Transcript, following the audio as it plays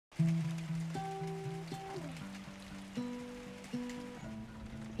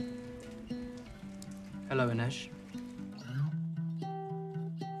Hello, Inej.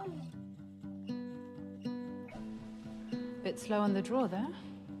 Bit slow on the draw there.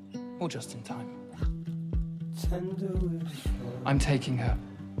 Or just in time. I'm taking her.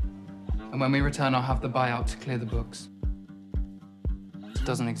 And when we return, I'll have the buyout to clear the books. It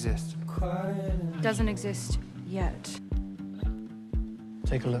doesn't exist. Doesn't exist yet.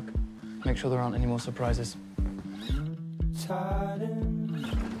 Take a look. Make sure there aren't any more surprises.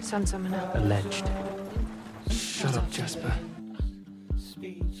 Sun summoner. Alleged. Shut up, Jasper.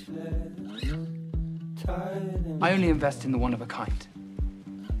 I only invest in the one of a kind.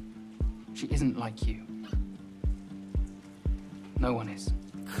 She isn't like you. No one is.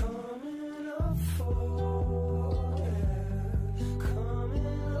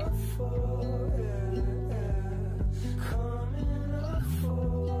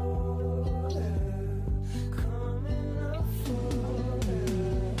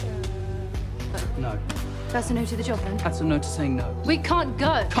 No. That's a no to the job, then? That's a no to saying no. We can't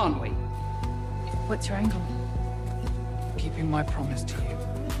go! Can't we? What's your angle? Keeping my promise to you.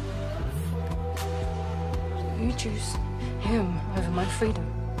 You choose him over my freedom.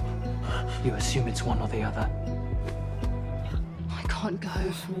 You assume it's one or the other. I can't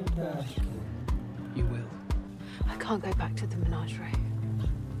go. You will. I can't go back to the menagerie.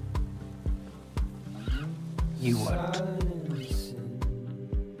 You won't.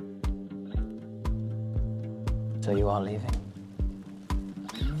 So you are leaving?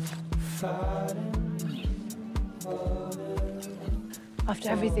 After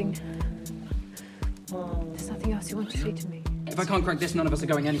everything, there's nothing else you want to say to me. If I can't crack this, none of us are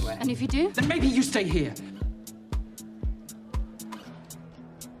going anywhere. And if you do? Then maybe you stay here.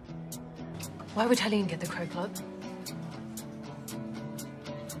 Why would Helene get the Crow Club?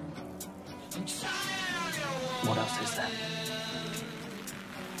 What else is there?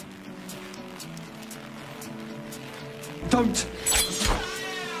 Don't!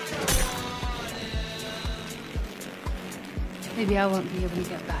 Maybe I won't be here when you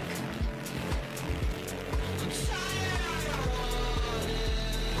get back.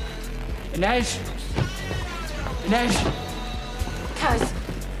 Inej! Inej! Kaz!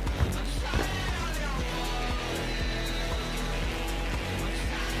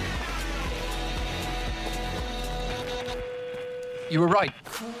 You were right.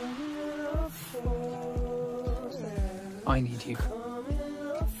 I need you.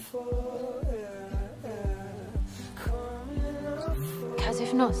 Kaz,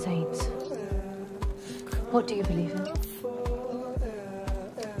 if not saints, what do you believe in?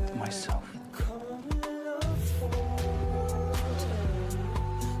 Myself.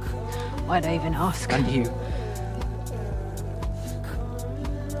 Why'd I even ask? And you.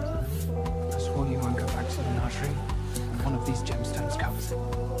 I swore you won't go back to the menagerie when one of these gemstones comes.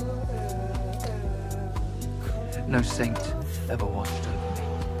 No saint ever watched over